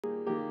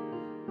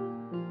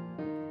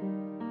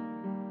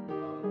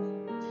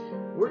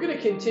We're going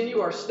to continue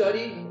our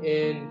study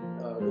in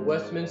the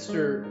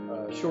Westminster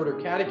Shorter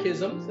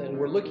Catechism, and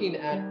we're looking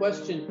at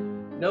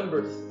question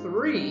number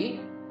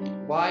 3,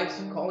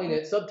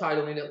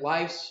 subtitling it,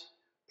 Life's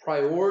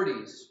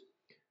Priorities.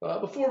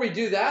 Before we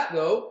do that,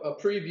 though, a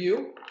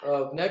preview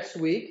of next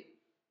week,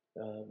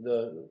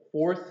 the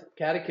 4th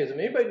Catechism.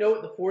 Anybody know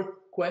what the 4th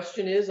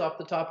question is off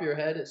the top of your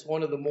head? It's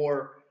one of the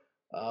more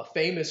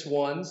famous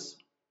ones.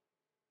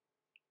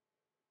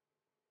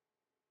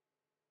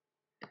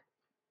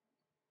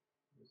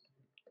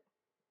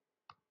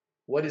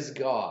 What is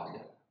God?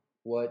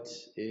 What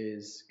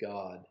is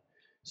God?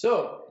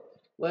 So,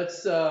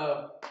 let's,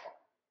 I'll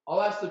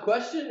ask the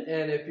question,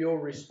 and if you'll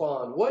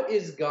respond. What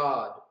is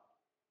God?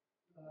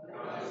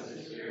 God is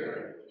the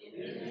Spirit,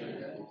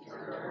 infinite,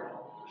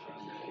 eternal,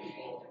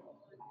 unchangeable,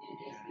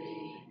 his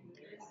being,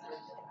 his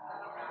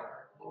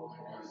power,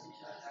 holiness,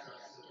 justice,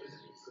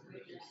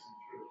 goodness,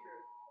 and truth.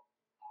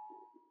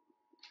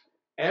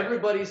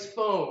 Everybody's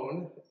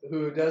phone,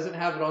 who doesn't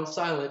have it on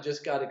silent,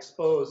 just got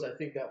exposed. I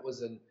think that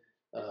was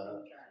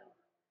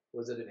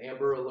was it an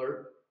Amber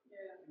Alert?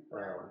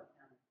 Yeah.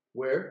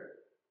 Where?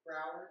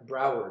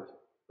 Broward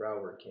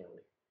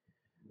County.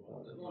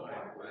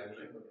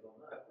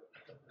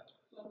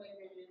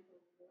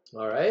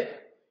 All right.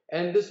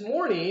 And this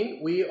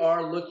morning we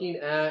are looking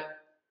at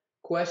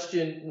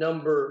question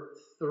number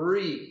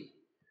 3.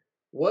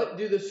 What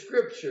do the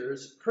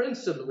scriptures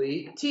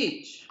principally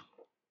teach?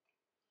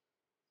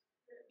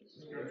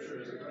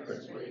 Scriptures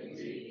principally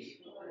teach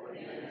what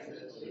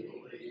is to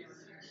believe in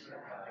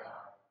God,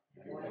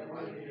 and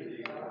what is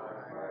God.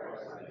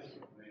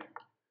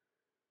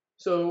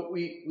 So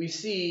we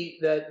see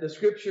that the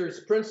scriptures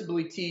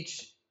principally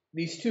teach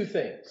these two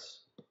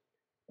things.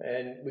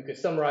 And we could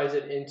summarize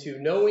it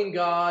into knowing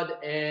God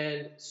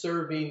and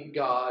serving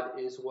God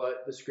is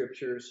what the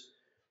scriptures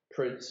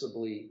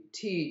principally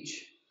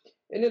teach.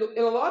 And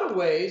in a lot of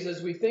ways,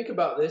 as we think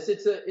about this,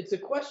 it's a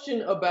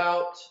question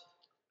about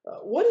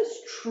what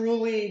is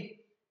truly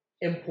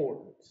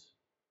important.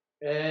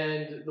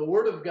 And the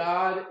Word of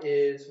God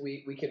is,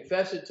 we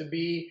confess it to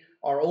be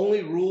our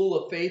only rule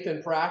of faith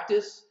and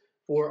practice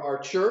for our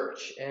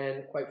church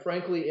and, quite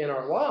frankly, in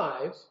our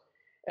lives.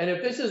 And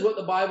if this is what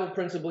the Bible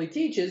principally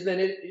teaches, then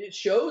it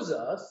shows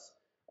us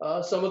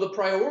some of the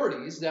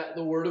priorities that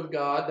the Word of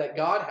God, that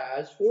God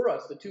has for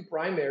us, the two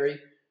primary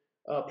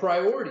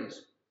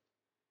priorities.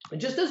 And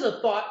just as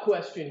a thought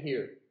question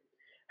here,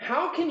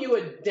 how can you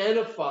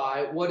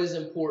identify what is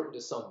important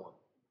to someone?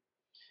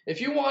 If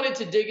you wanted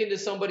to dig into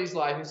somebody's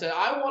life and say,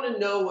 I want to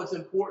know what's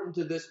important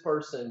to this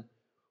person,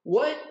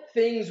 what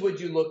things would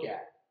you look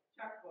at?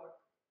 Checkbook.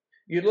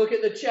 You'd look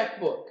at the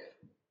checkbook.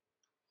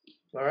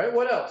 All right,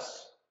 what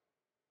else?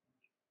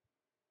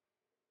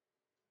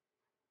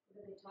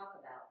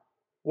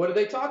 What do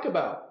they talk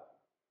about?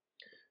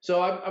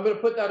 So I'm going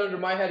to put that under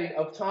my heading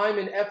of time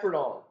and effort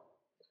on.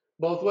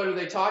 Both what are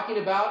they talking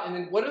about and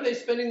then what are they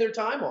spending their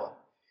time on?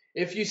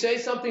 If you say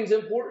something's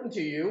important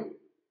to you,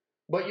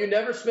 but you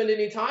never spend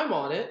any time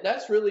on it,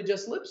 that's really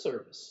just lip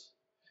service.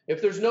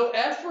 If there's no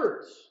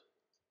effort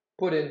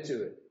put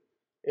into it,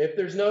 if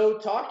there's no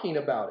talking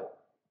about it.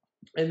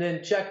 And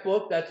then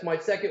checkbook, that's my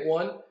second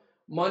one,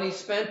 money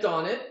spent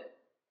on it.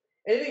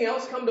 Anything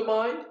else come to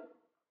mind?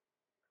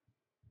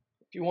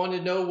 If you want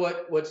to know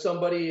what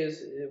somebody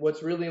is,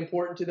 what's really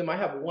important to them, I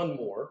have one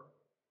more.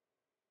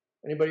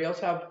 Anybody else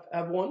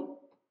have one?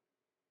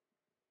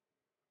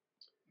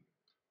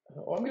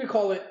 I'm going to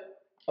call it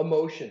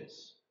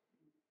emotions.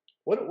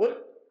 What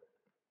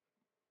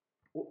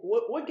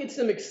gets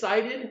them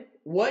excited?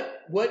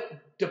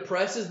 What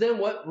depresses them?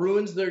 What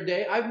ruins their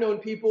day? I've known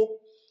people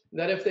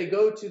that if they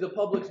go to the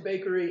Publix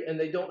bakery and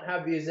they don't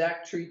have the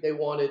exact treat they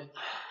wanted,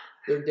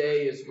 their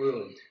day is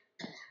ruined.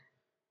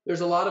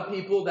 There's a lot of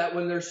people that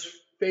when their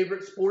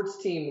favorite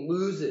sports team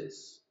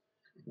loses,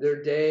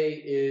 their day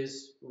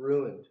is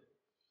ruined.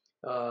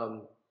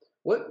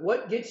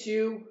 What gets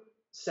you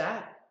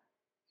sad?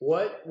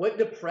 What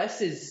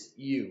depresses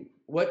you?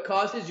 What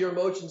causes your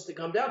emotions to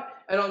come down?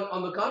 And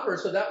on the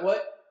converse of that,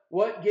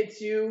 what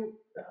gets you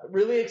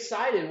really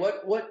excited?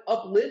 What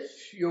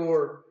uplifts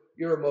your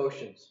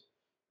emotions?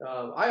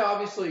 I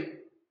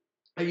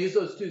use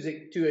those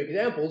two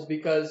examples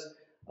because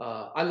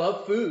I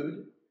love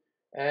food.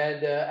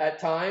 And at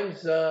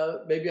times,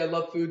 maybe I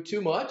love food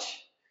too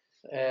much,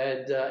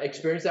 and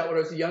experienced that when I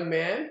was a young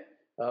man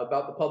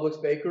about the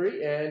Publix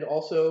bakery, and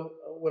also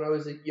when I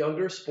was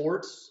younger,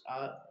 sports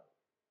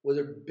was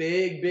a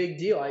big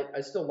deal. I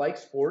still like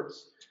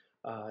sports.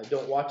 I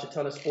don't watch a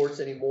ton of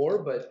sports anymore,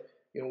 but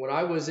when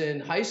I was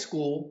in high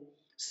school,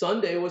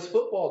 Sunday was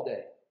football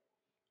day.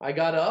 I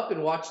got up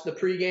and watched the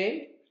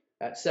pregame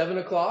at 7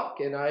 o'clock,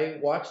 and I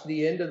watched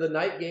the end of the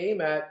night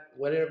game at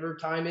whatever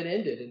time it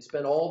ended, and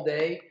spent all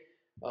day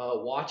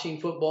watching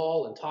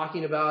football and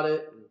talking about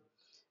it.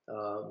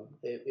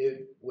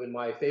 When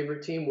my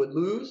favorite team would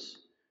lose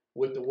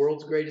with the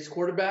world's greatest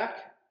quarterback,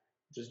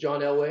 which is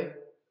John Elway,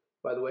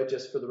 by the way,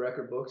 just for the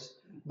record books,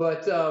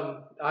 but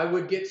I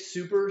would get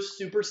super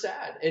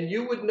sad. And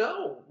you would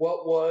know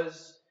what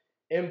was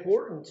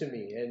important to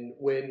me. And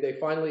when they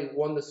finally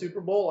won the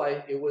Super Bowl,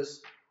 I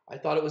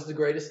thought it was the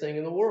greatest thing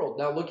in the world.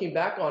 Now, looking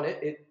back on it,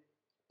 it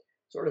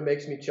sort of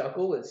makes me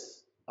chuckle.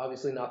 It's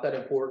obviously not that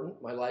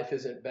important. My life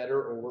isn't better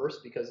or worse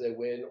because they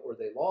win or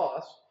they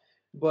lost.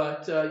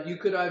 But you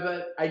could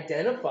have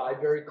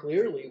identified very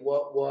clearly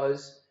what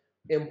was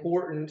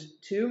important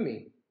to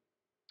me.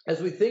 As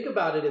we think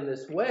about it in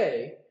this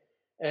way,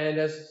 and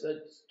as a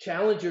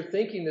challenge your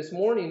thinking this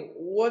morning,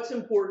 what's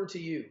important to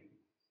you?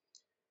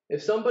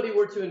 If somebody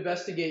were to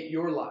investigate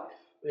your life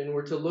and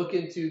were to look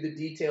into the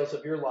details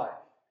of your life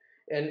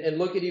and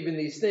look at even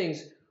these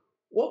things,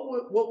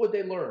 what would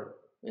they learn?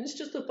 And it's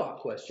just a thought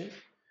question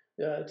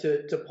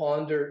to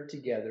ponder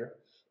together.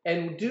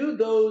 And do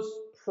those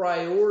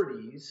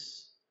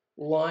priorities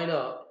line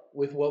up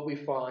with what we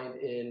find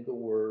in the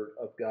Word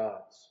of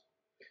God?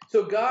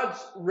 So God's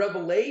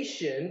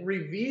revelation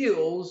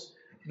reveals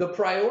the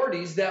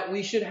priorities that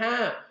we should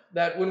have.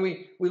 That when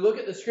we look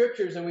at the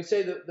scriptures and we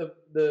say that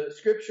the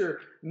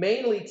scripture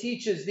mainly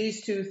teaches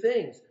these two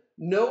things,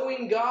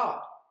 knowing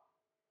God.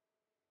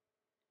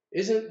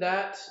 Isn't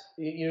that,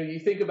 you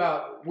think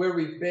about where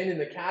we've been in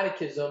the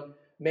catechism,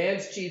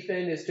 man's chief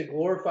end is to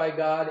glorify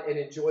God and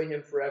enjoy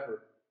him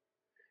forever.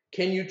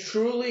 Can you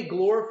truly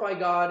glorify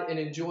God and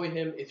enjoy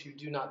him if you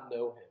do not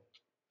know him?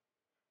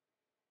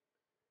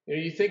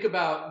 You think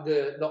about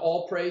the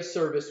all praise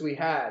service we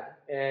had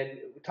and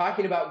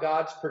talking about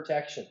God's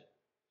protection.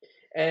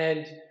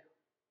 And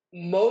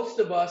most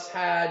of us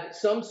had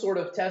some sort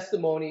of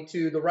testimony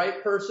to the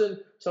right person,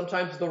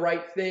 sometimes the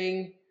right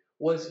thing,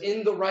 was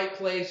in the right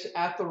place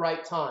at the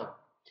right time.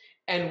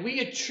 And we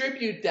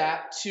attribute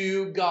that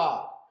to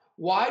God.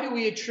 Why do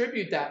we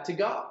attribute that to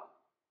God?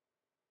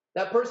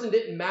 That person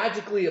didn't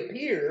magically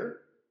appear.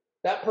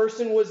 That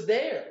person was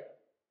there,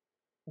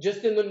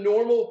 just in the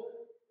normal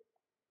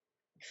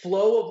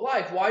flow of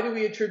life. Why do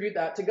we attribute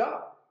that to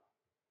God?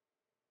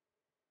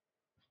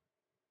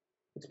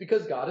 It's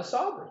because God is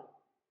sovereign.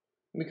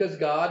 Because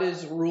God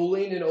is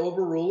ruling and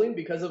overruling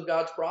because of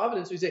God's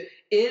providence. We say,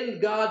 in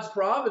God's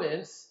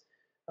providence,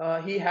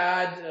 he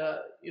had,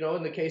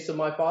 in the case of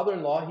my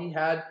father-in-law, he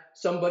had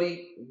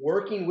somebody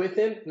working with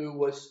him who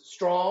was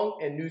strong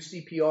and knew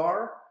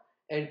CPR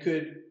and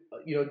could,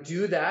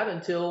 do that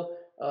until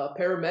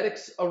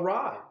paramedics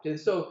arrived. And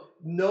so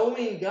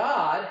knowing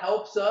God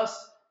helps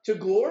us to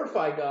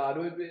glorify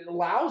God. It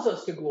allows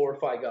us to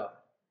glorify God.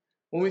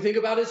 When we think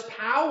about his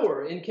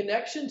power in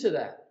connection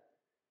to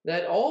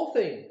that all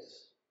things,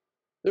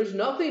 there's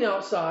nothing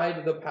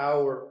outside the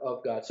power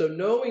of God. So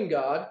knowing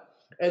God,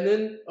 and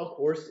then, of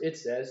course, it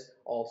says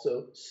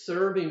also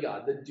serving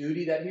God, the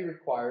duty that he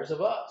requires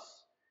of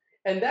us.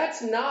 And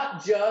that's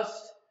not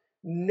just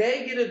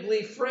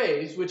negatively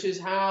phrased, which is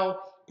how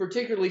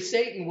particularly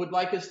Satan would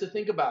like us to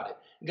think about it.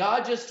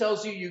 God just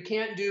tells you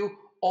can't do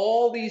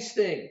all these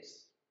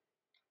things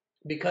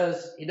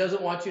because he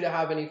doesn't want you to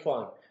have any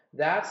fun.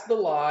 That's the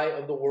lie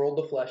of the world,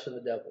 the flesh, and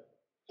the devil.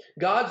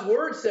 God's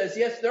word says,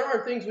 yes, there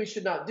are things we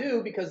should not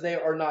do because they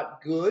are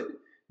not good,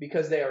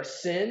 because they are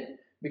sin,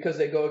 because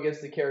they go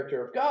against the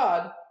character of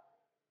God,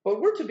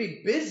 but we're to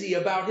be busy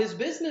about his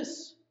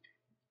business.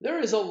 There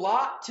is a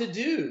lot to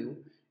do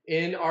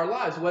in our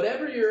lives.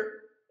 Whatever your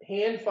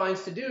hand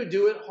finds to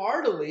do it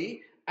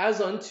heartily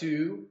as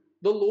unto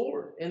the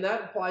Lord. And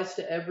that applies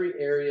to every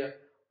area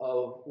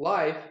of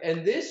life.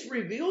 And this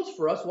reveals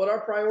for us what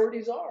our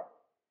priorities are.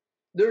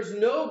 There's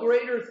no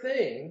greater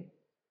thing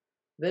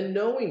than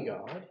knowing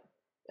God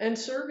and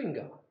serving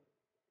God.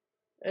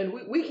 And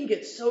we can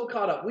get so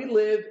caught up. We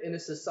live in a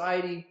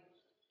society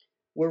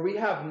where we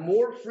have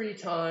more free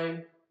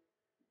time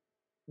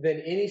than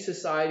any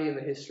society in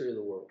the history of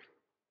the world.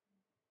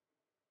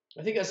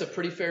 I think that's a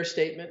pretty fair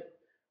statement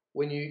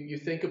when you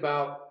think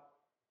about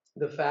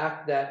the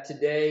fact that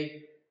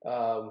today,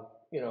 how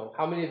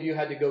many of you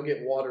had to go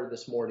get water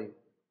this morning?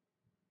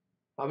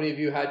 How many of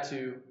you had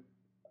to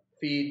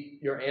feed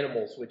your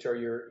animals, which are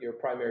your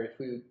primary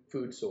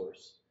food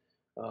source?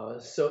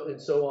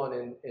 So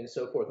on and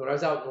so forth. When I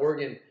was out in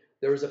Oregon,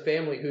 there was a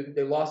family who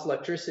they lost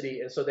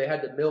electricity, and so they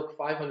had to milk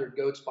 500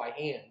 goats by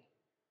hand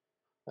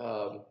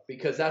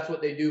because that's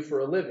what they do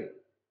for a living.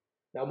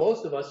 Now,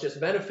 most of us just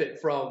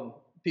benefit from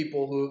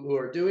people who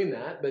are doing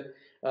that, but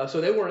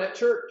so they weren't at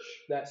church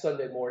that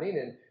Sunday morning,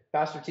 and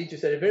pastor teacher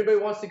said, if anybody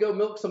wants to go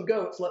milk some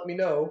goats, let me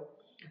know.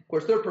 Of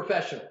course, they're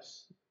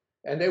professionals,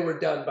 and they were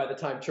done by the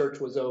time church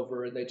was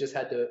over, and they just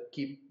had to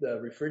keep the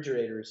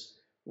refrigerators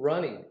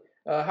running.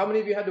 How many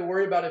of you had to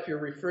worry about if your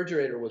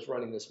refrigerator was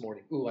running this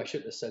morning? Ooh, I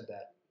shouldn't have said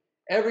that.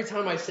 Every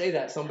time I say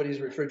that, somebody's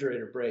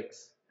refrigerator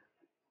breaks.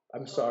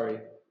 I'm sorry,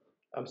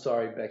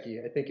 Becky.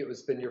 I think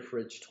it's been your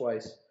fridge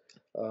twice.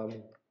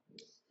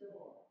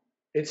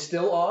 It's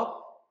still off?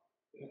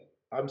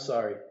 I'm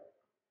sorry.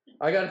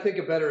 I got to think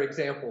of better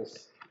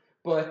examples.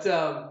 But,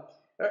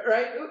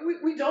 right,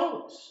 we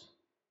don't.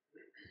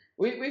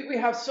 We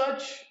have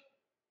such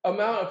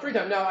amount of free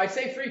time. Now, I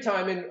say free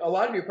time, and a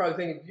lot of you are probably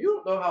thinking,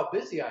 you don't know how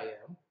busy I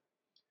am.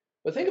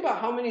 But think about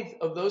how many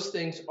of those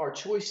things are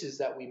choices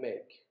that we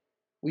make.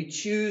 We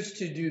choose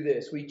to do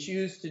this. We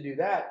choose to do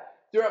that.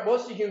 throughout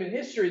most of human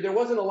history, there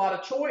wasn't a lot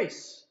of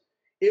choice.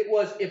 It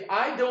was, if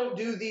I don't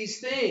do these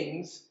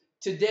things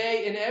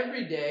today and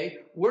every day,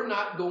 we're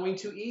not going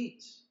to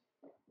eat.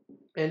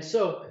 And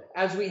so,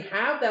 as we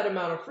have that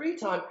amount of free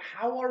time,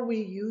 how are we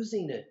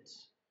using it?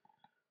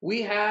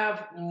 We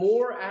have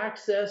more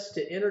access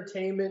to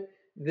entertainment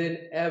than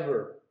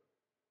ever.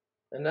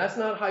 And that's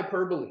not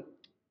hyperbole.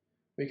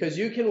 Because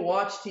you can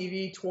watch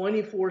TV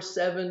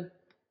 24/7,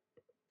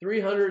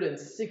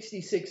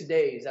 366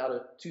 days out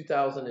of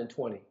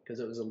 2020, because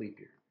it was a leap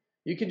year.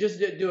 You can just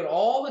do it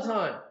all the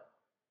time.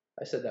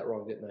 I said that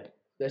wrong, didn't I?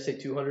 Did I say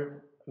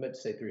 200? I meant to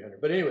say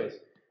 300. But anyways,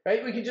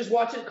 right? We can just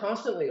watch it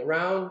constantly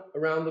around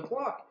the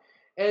clock.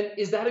 And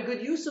is that a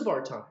good use of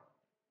our time?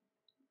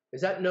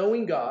 Is that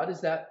knowing God?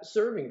 Is that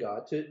serving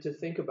God? To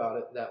think about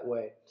it that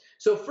way.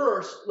 So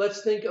first,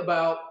 let's think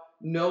about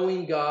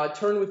knowing God.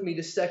 Turn with me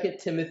to 2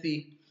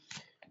 Timothy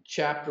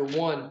chapter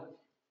 1.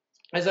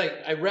 As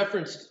I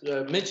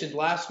mentioned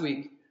last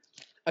week,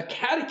 a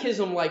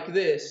catechism like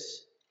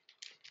this,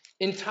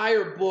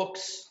 entire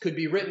books could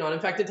be written on. In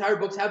fact, entire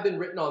books have been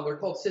written on. They're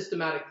called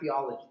systematic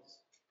theologies.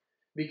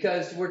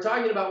 Because we're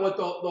talking about what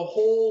the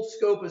whole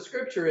scope of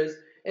Scripture is.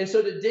 And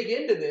so to dig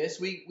into this,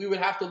 we would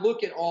have to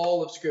look at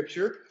all of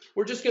Scripture.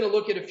 We're just going to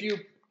look at a few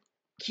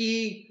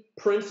key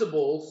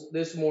principles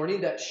this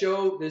morning that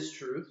show this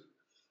truth.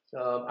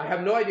 I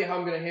have no idea how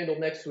I'm going to handle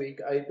next week.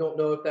 I don't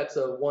know if that's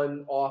a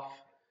one-off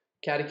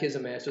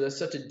catechism answer. That's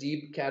such a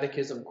deep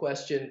catechism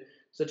question,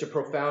 such a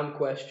profound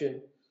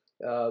question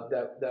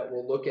that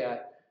we'll look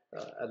at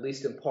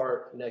least in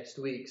part next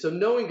week. So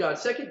knowing God,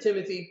 2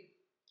 Timothy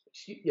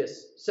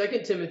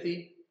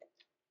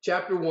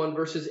chapter 1,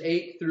 verses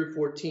 8 through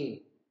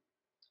 14.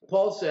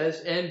 Paul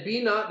says, "And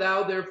be not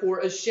thou therefore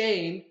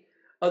ashamed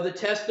of the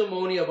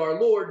testimony of our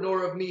Lord,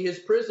 nor of me his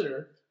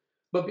prisoner,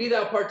 but be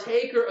thou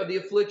partaker of the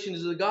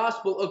afflictions of the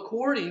gospel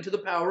according to the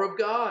power of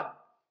God,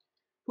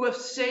 who hath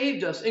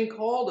saved us and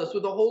called us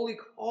with a holy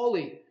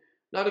calling,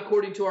 not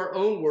according to our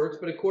own works,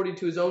 but according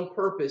to his own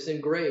purpose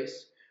and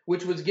grace,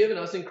 which was given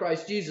us in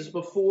Christ Jesus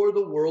before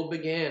the world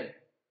began,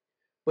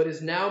 but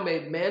is now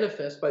made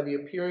manifest by the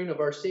appearing of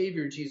our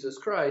Savior Jesus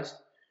Christ,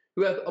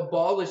 who hath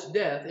abolished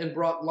death and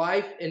brought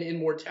life and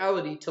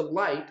immortality to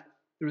light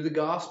through the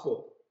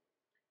gospel.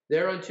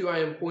 Thereunto I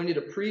am appointed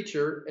a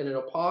preacher and an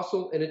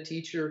apostle and a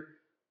teacher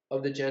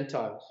of the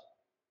Gentiles.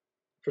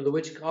 For the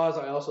which cause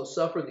I also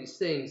suffer these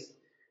things.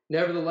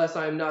 Nevertheless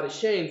I am not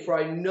ashamed, for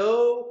I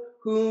know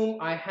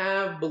whom I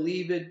have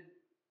believed,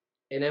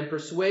 and am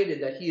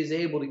persuaded that he is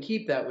able to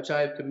keep that which I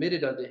have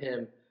committed unto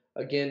him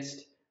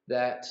against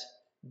that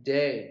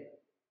day.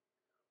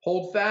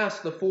 Hold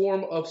fast the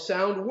form of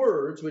sound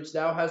words which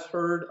thou hast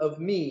heard of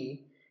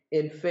me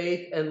in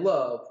faith and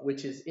love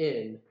which is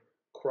in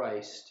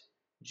Christ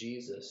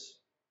Jesus."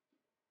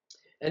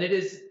 And it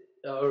is,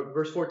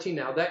 verse 14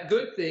 now, "that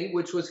good thing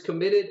which was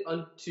committed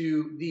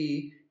unto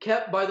thee,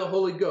 kept by the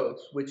Holy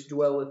Ghost, which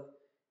dwelleth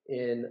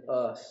in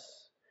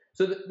us."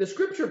 So the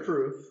scripture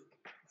proof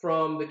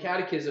from the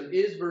catechism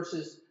is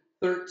verses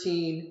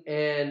 13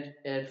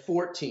 and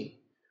 14.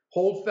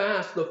 "Hold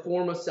fast the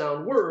form of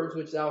sound words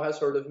which thou hast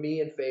heard of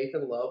me in faith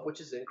and love which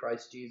is in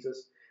Christ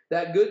Jesus,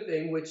 that good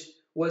thing which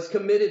was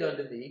committed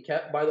unto thee,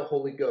 kept by the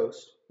Holy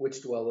Ghost,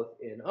 which dwelleth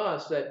in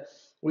us." That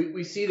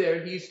we see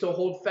there, he's to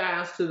hold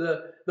fast to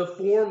the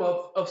form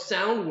of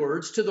sound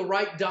words, to the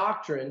right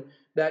doctrine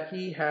that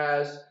he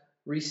has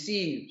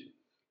received.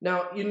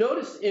 Now, you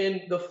notice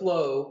in the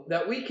flow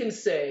that we can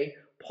say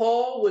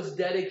Paul was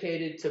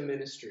dedicated to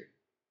ministry.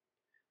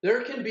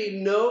 There can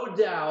be no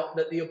doubt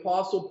that the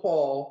Apostle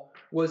Paul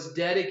was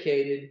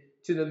dedicated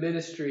to the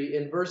ministry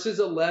in verses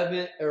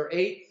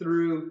 8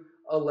 through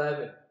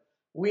 11.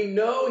 We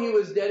know he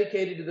was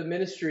dedicated to the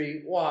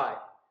ministry. Why?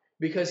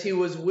 Because he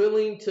was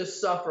willing to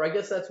suffer. I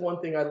guess that's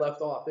one thing I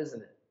left off,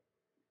 isn't it?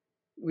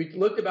 We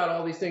looked about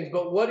all these things,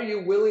 but what are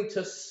you willing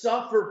to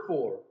suffer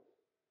for?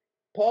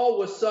 Paul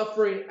was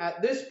suffering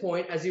at this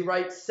point as he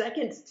writes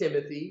 2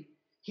 Timothy.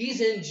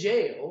 He's in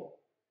jail,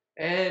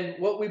 and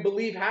what we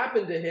believe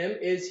happened to him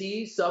is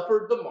he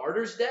suffered the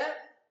martyr's death.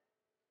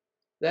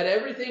 That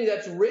everything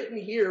that's written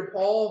here,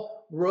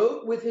 Paul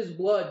wrote with his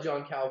blood,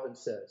 John Calvin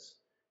says,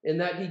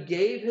 and that he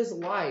gave his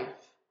life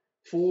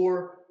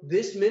for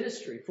this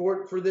ministry,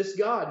 for this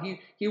God.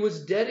 He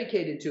was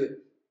dedicated to it.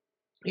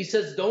 He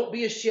says, "Don't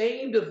be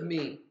ashamed of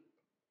me."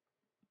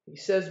 He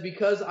says,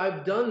 "because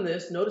I've done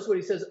this," notice what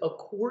he says,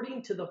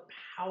 "according to the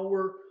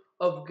power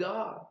of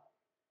God."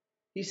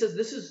 He says,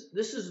 this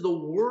is the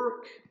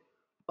work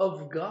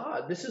of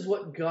God. This is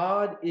what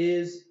God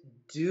is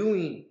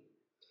doing.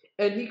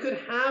 And he could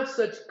have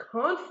such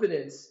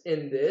confidence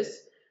in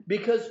this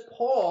because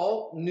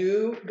Paul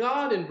knew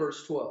God in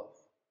verse 12.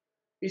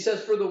 He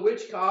says, "For the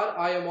which God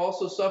I am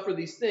also suffer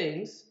these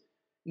things.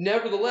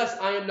 Nevertheless,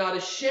 I am not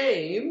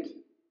ashamed,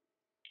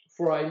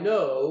 for I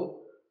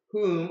know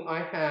whom I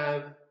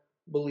have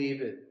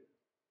believed,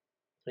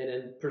 and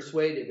am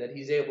persuaded that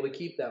he's able to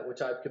keep that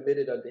which I've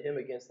committed unto him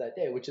against that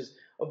day," which is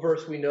a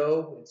verse we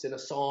know. It's in a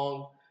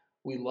song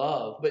we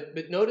love.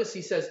 But notice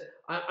he says,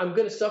 I'm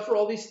going to suffer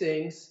all these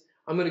things.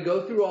 I'm going to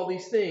go through all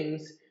these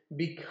things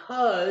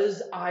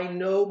because I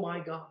know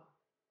my God.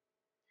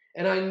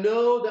 And I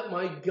know that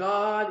my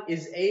God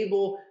is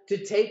able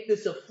to take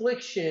this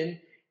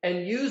affliction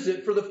and use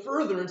it for the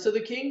furtherance of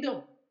the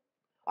kingdom.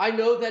 I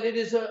know that it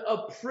is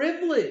a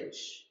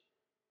privilege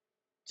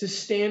to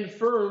stand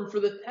firm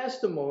for the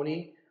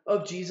testimony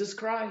of Jesus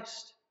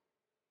Christ.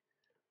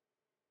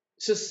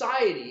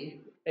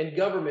 Society and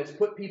governments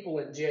put people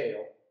in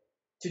jail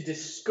to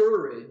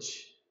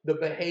discourage the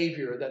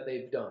behavior that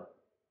they've done.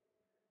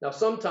 Now,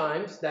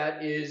 sometimes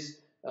that is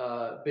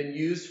been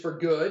used for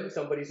good.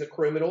 Somebody's a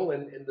criminal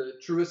in the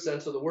truest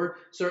sense of the word.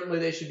 Certainly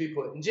they should be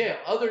put in jail.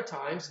 Other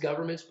times,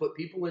 governments put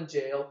people in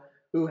jail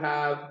who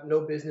have no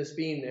business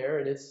being there,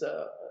 and it's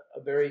a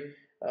very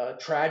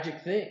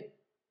tragic thing.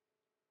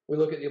 We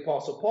look at the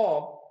Apostle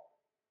Paul.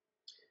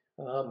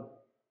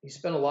 He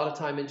spent a lot of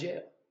time in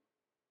jail.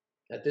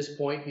 At this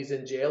point, he's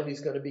in jail.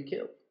 He's going to be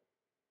killed.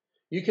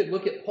 You could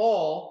look at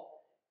Paul,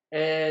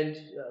 and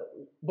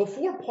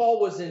before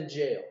Paul was in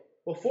jail,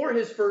 before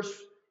his first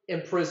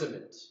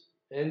imprisonment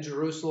in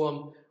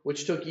Jerusalem,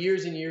 which took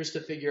years and years to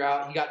figure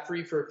out, he got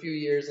free for a few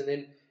years, and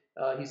then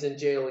he's in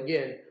jail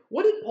again.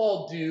 What did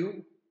Paul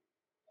do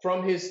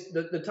from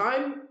the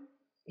time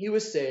he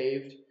was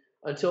saved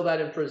until that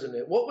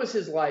imprisonment? What was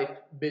his life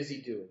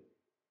busy doing?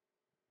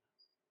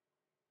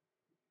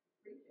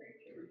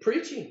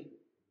 Preaching,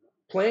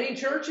 planting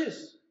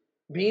churches,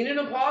 being an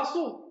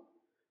apostle,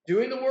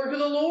 doing the work of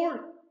the Lord,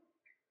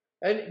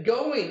 and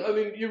going. I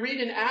mean, you read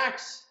in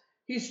Acts,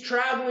 he's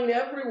traveling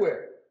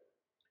everywhere.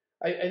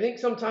 I think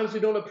sometimes we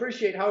don't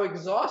appreciate how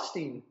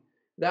exhausting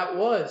that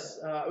was.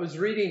 I was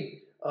reading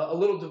a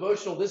little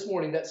devotional this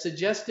morning that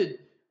suggested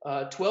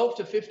 12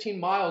 to 15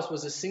 miles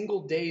was a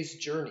single day's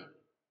journey.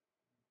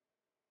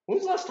 When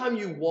was the last time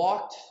you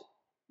walked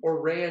or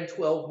ran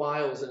 12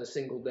 miles in a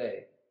single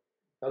day?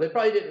 Now, they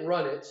probably didn't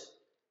run it.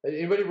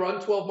 Anybody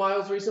run 12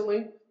 miles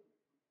recently?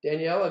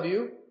 Danielle, have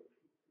you?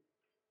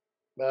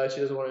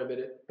 She doesn't want to admit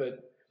it,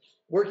 but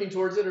working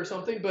towards it or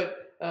something. But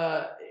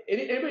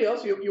anybody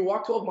else, you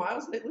walk 12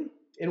 miles lately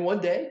in one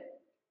day?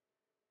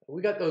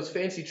 We got those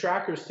fancy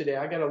trackers today.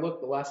 I got to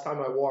look the last time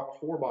I walked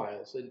 4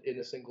 miles in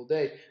a single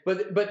day.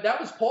 But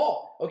that was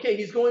Paul. Okay,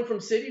 he's going from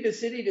city to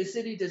city to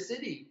city to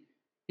city.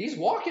 He's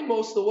walking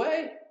most of the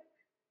way.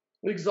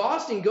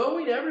 Exhausting,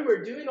 going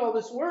everywhere, doing all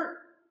this work.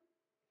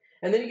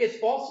 And then he gets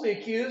falsely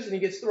accused and he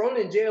gets thrown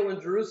in jail in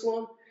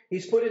Jerusalem.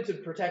 He's put into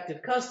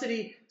protective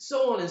custody,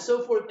 so on and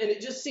so forth. And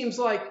it just seems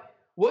like,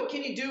 what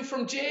can he do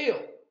from jail?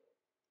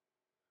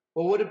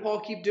 Well, what did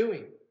Paul keep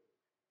doing?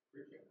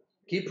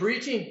 Keep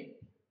preaching.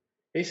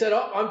 He said,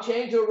 oh, I'm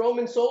chained to a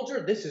Roman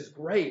soldier. This is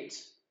great.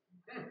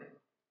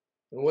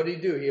 And what did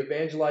he do? He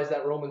evangelized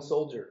that Roman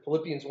soldier.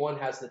 Philippians 1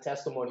 has the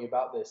testimony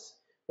about this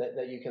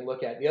that you can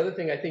look at. The other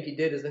thing I think he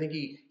did is I think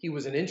he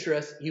was an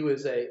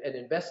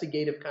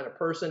investigative kind of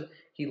person.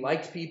 He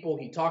liked people.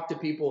 He talked to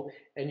people.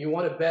 And you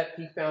want to bet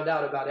he found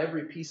out about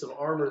every piece of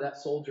armor that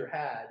soldier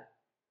had,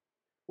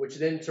 which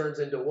then turns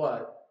into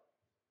what?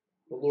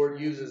 The Lord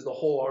uses the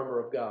whole armor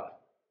of God.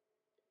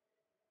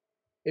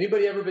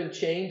 Anybody ever been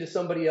chained to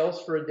somebody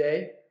else for a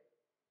day?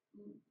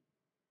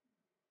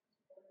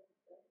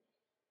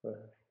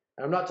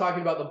 I'm not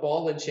talking about the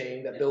ball and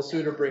chain that Bill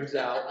Suter brings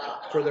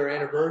out for their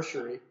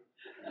anniversary.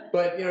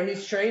 But,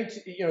 he's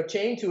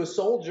chained to a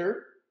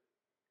soldier.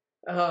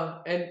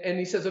 And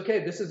he says,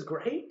 okay, this is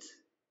great.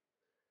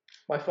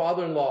 My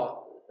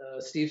father-in-law,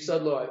 Steve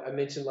Sudlow, I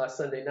mentioned last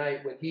Sunday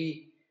night, when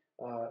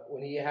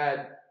he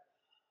had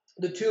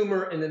the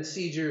tumor and then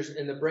seizures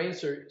and the brain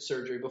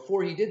surgery,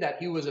 before he did that,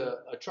 he was a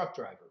truck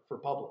driver for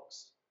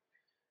Publix.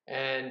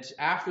 And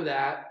after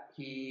that,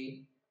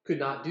 he could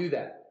not do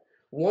that.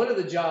 One of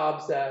the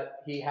jobs that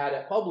he had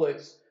at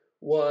Publix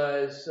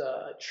was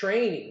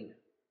training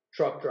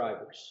truck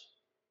drivers.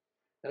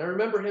 And I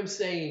remember him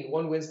saying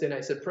one Wednesday night,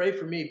 I said, pray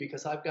for me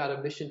because I've got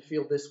a mission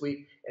field this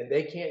week and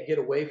they can't get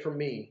away from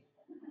me.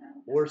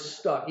 We're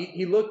stuck.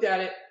 He looked at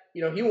it,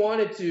 he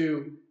wanted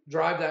to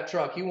drive that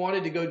truck. He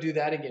wanted to go do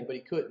that again, but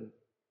he couldn't.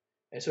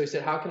 And so he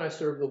said, how can I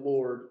serve the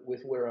Lord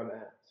with where I'm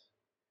at?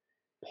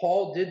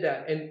 Paul did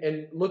that.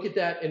 And look at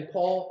that. And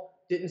Paul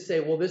didn't say,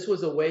 well, this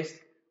was a waste.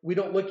 We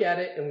don't look at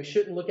it and we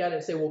shouldn't look at it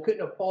and say, well,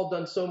 couldn't have Paul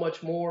done so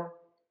much more?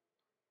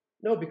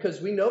 No, because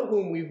we know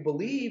whom we've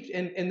believed,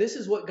 and this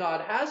is what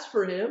God has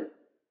for him.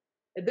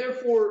 And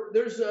therefore,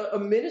 there's a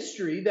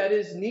ministry that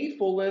is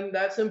needful and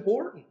that's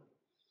important.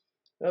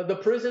 The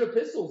prison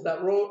epistles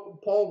that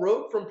Paul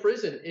wrote from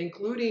prison,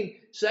 including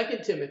 2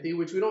 Timothy,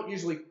 which we don't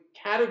usually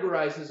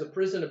categorize as a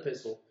prison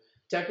epistle.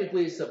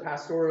 Technically, it's a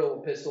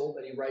pastoral epistle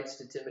that he writes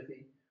to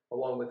Timothy,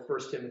 along with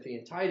 1 Timothy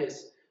and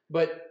Titus.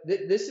 But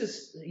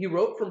he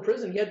wrote from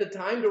prison. He had the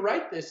time to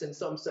write this in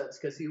some sense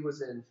because he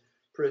was in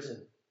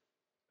prison.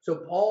 So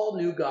Paul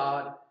knew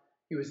God.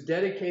 He was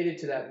dedicated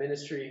to that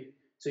ministry.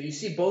 So you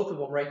see both of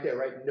them right there,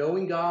 right?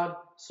 Knowing God,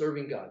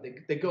 serving God.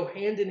 They go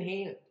hand in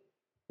hand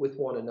with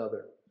one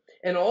another.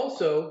 And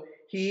also,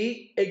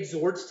 he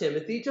exhorts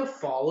Timothy to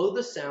follow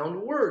the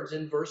sound words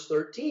in verse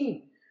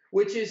 13,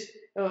 which is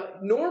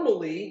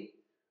normally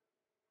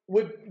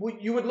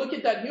you would look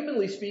at that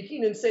humanly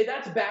speaking and say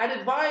that's bad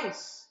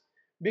advice,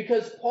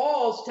 because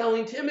Paul's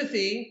telling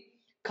Timothy,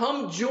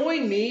 come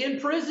join me in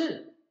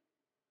prison.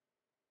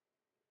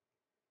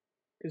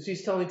 Because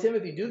he's telling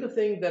Timothy, do the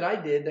thing that I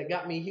did that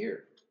got me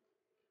here.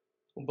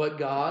 But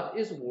God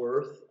is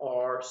worth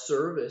our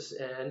service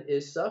and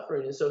is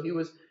suffering. And so he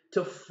was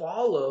to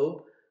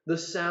follow the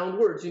sound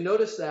words. You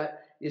notice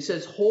that it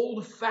says,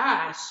 hold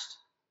fast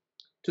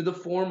to the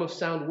form of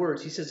sound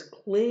words. He says,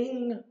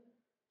 cling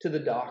to the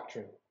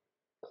doctrine.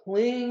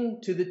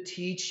 Cling to the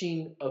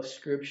teaching of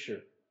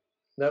Scripture.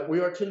 That we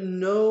are to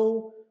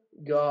know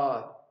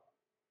God.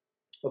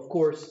 Of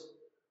course,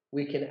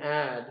 we can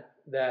add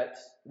that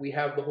we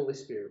have the Holy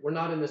Spirit. We're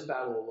not in this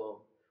battle alone.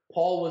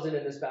 Paul wasn't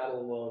in this battle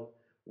alone.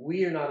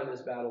 We are not in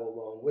this battle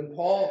alone. When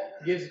Paul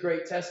gives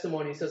great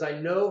testimony, he says, I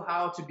know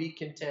how to be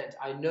content.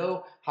 I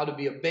know how to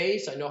be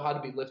abased. I know how to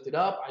be lifted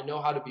up. I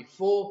know how to be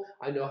full.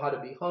 I know how to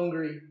be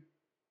hungry.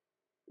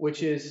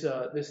 Which is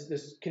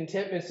this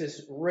contentment,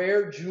 this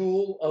rare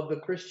jewel of the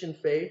Christian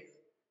faith.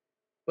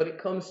 But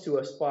it comes to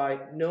us by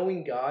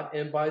knowing God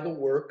and by the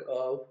work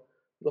of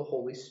the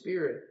Holy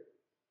Spirit.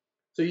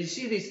 So you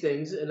see these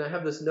things, and I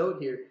have this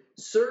note here.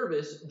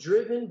 Service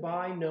driven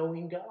by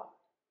knowing God.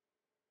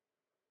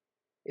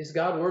 Is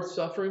God worth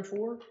suffering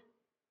for?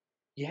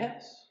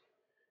 Yes.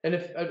 And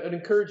if I'd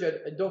encourage,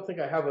 I don't think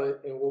I have and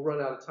we'll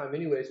run out of time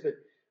anyways, but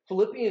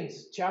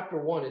Philippians chapter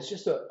 1 is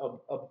just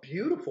a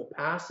beautiful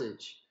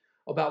passage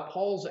about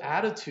Paul's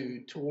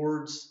attitude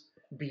towards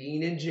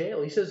being in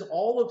jail. He says,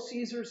 all of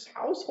Caesar's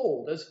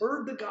household has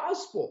heard the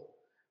gospel.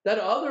 That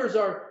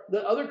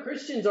other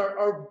Christians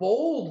are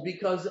bold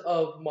because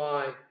of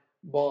my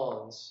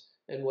bonds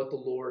and what the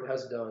Lord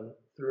has done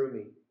through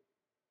me.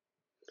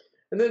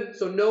 And then,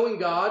 so knowing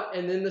God,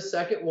 and then the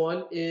second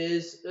one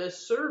is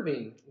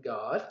serving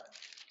God.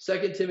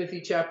 2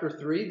 Timothy chapter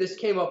 3. This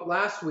came up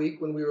last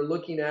week when we were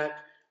looking at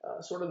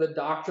sort of the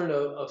doctrine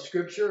of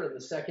Scripture and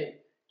the second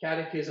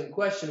catechism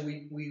question.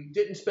 We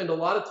didn't spend a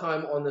lot of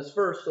time on this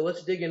verse, so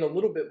let's dig in a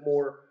little bit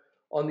more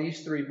on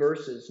these three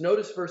verses.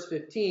 Notice verse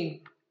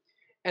 15.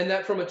 And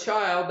that from a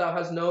child thou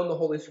hast known the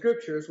Holy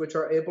Scriptures, which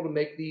are able to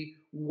make thee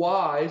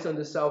wise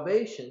unto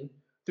salvation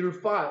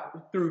through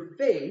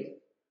faith,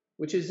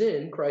 which is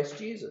in Christ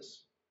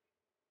Jesus.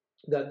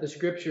 That the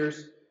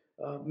Scriptures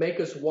make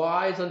us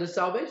wise unto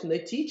salvation. They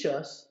teach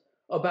us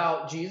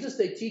about Jesus.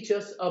 They teach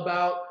us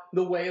about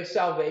the way of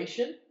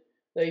salvation.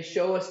 They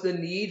show us the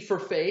need for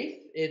faith.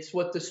 It's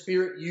what the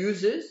Spirit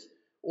uses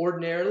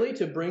ordinarily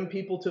to bring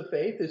people to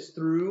faith. It's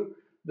through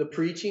the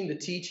preaching, the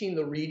teaching,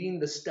 the reading,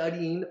 the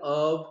studying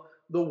of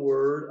the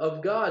Word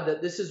of God.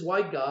 That this is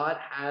why God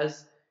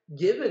has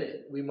given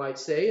it, we might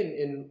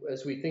say, and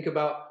as we think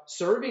about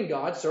serving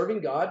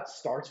God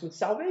starts with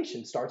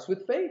salvation, starts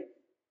with faith.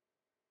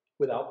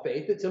 Without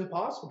faith, it's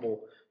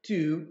impossible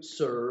to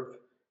serve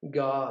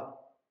God.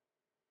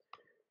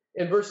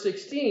 In verse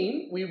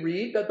 16, we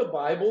read that the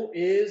Bible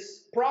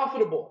is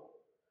profitable.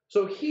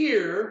 So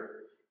here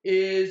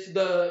is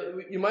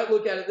you might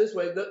look at it this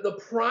way, the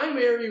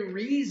primary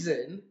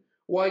reason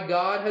why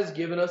God has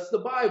given us the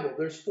Bible.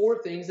 There's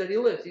four things that he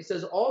lists. He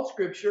says, all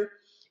Scripture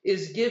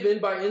is given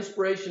by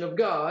inspiration of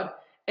God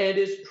and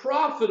is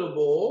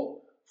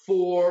profitable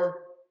for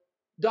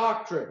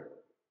doctrine.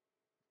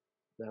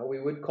 Now we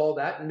would call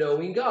that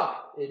knowing God.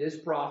 It is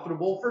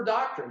profitable for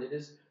doctrine. It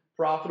is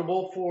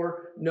profitable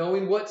for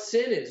knowing what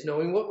sin is,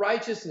 knowing what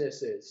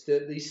righteousness is,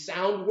 these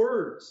sound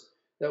words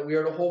that we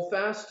are to hold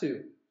fast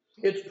to.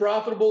 It's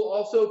profitable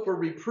also for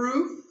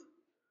reproof,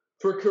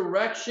 for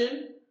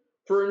correction,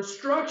 for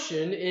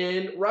instruction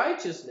in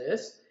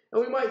righteousness.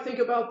 And we might think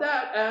about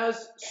that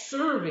as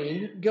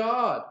serving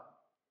God.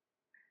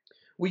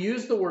 We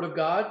use the Word of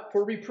God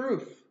for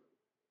reproof,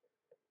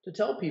 to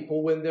tell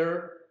people when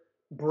they're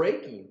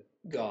breaking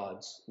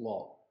God's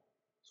law.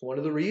 It's one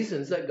of the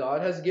reasons that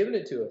God has given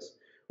it to us.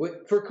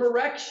 For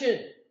correction,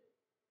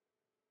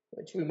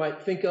 which we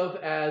might think of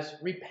as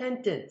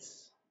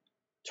repentance,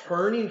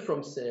 turning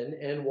from sin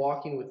and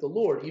walking with the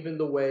Lord, even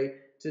the way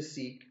to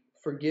seek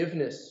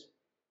forgiveness.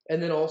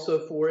 And then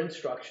also for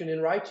instruction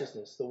in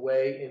righteousness, the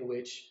way in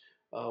which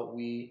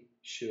we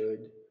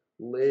should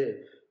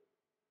live.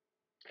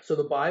 So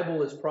the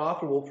Bible is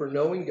profitable for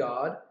knowing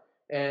God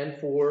and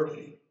for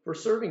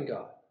serving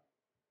God.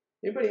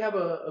 Anybody have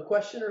a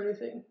question or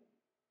anything?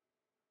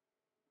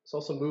 Saw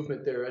some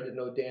movement there. I didn't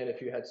know, Dan,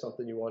 if you had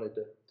something you wanted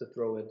to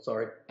throw in.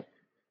 Sorry,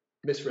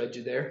 misread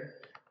you there.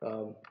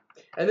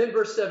 And then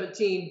verse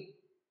 17,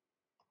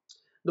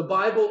 the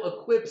Bible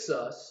equips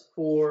us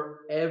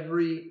for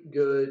every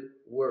good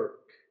work.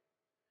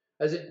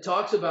 As it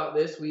talks about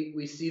this,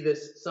 we see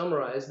this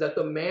summarized, that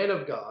the man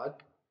of God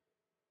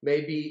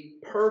may be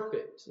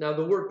perfect. Now,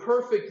 the word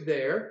perfect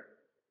there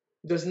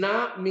does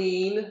not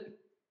mean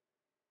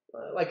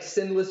like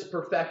sinless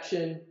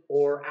perfection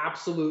or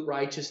absolute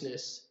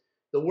righteousness.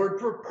 The word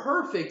for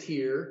perfect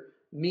here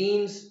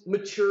means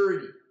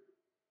maturity,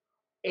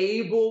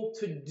 able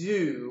to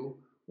do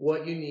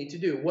what you need to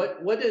do.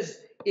 What does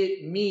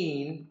it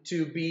mean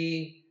to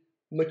be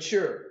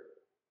mature?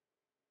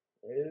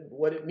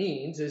 what it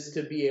means is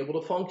to be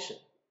able to function,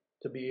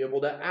 to be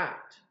able to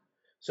act.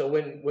 So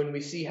when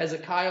we see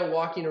Hezekiah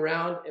walking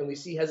around and we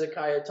see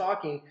Hezekiah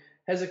talking,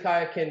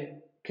 Hezekiah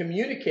can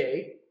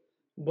communicate,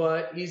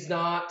 but he's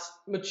not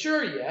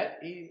mature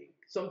yet.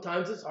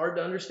 Sometimes it's hard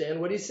to understand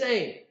what he's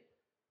saying.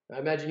 I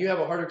imagine you have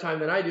a harder time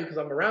than I do because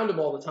I'm around him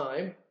all the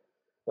time.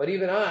 But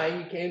even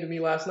he came to me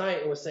last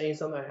night and was saying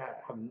something I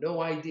have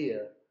no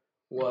idea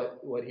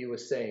what he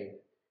was saying.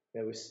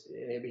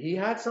 He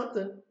had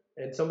something,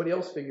 and somebody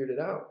else figured it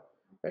out.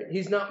 Right?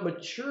 He's not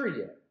mature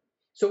yet.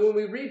 So when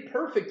we read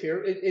perfect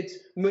here, it's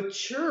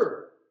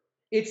mature.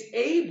 It's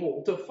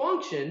able to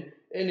function,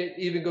 and it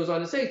even goes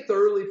on to say,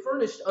 thoroughly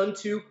furnished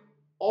unto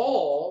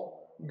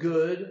all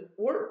good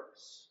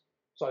works.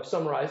 So I've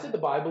summarized it. The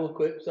Bible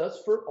equips us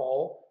for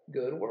all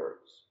good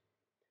works.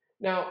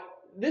 Now,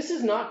 this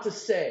is not to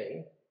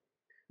say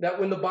that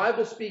when the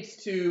Bible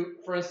speaks to,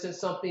 for instance,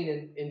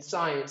 something in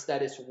science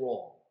that is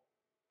wrong,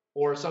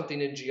 or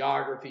something in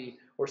geography,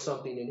 or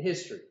something in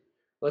history.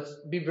 Let's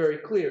be very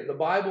clear. The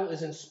Bible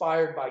is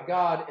inspired by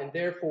God and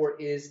therefore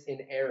is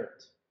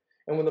inerrant.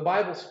 And when the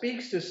Bible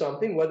speaks to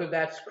something, whether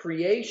that's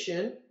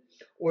creation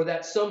or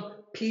that's some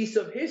piece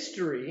of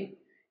history,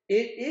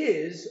 it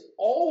is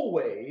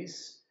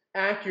always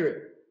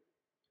accurate.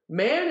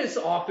 Man is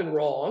often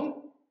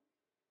wrong.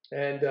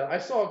 And I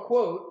saw a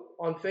quote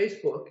on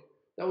Facebook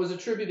that was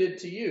attributed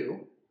to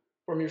you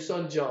from your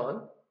son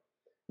John.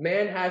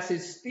 Man has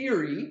his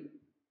theory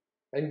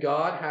and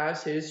God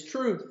has his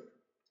truth.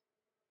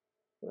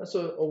 That's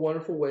a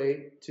wonderful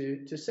way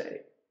to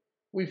say.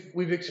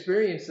 We've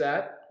experienced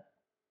that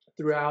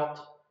throughout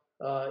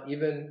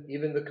even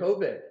the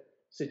COVID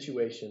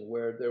situation,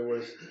 where there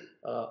was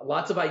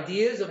lots of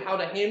ideas of how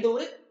to handle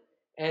it,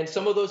 and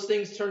some of those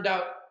things turned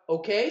out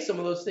okay. Some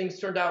of those things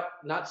turned out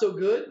not so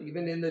good.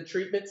 Even in the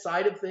treatment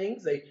side of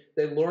things,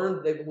 they've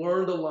learned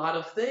a lot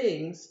of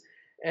things,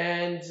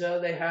 and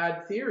they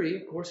had theory.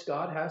 Of course,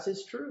 God has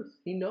his truth.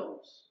 He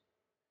knows.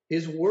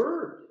 His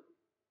word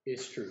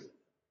is truth.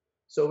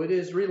 So it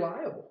is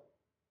reliable.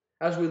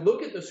 As we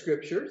look at the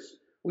scriptures,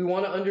 we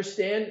want to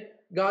understand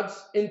God's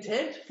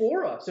intent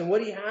for us and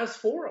what he has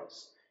for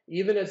us,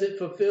 even as it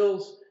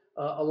fulfills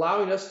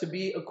allowing us to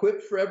be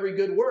equipped for every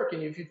good work.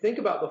 And if you think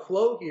about the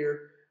flow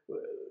here,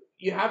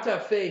 you have to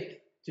have faith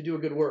to do a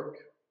good work.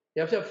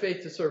 You have to have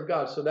faith to serve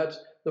God. So that's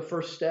the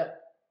first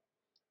step.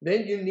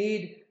 Then you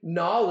need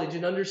knowledge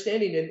and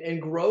understanding and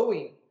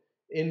growing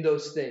in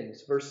those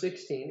things. Verse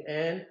 16,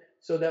 and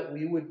so that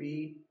we would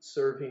be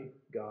serving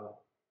God.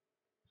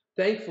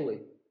 Thankfully,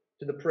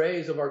 to the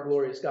praise of our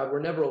glorious God, we're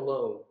never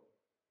alone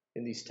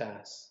in these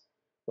tasks,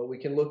 but we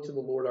can look to the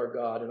Lord our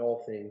God in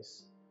all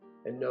things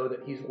and know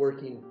that he's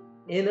working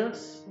in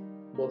us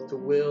both to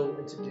will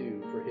and to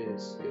do for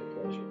his good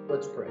pleasure.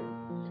 Let's pray.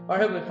 Our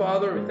Heavenly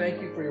Father, we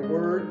thank you for your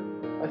word.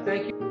 I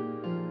thank you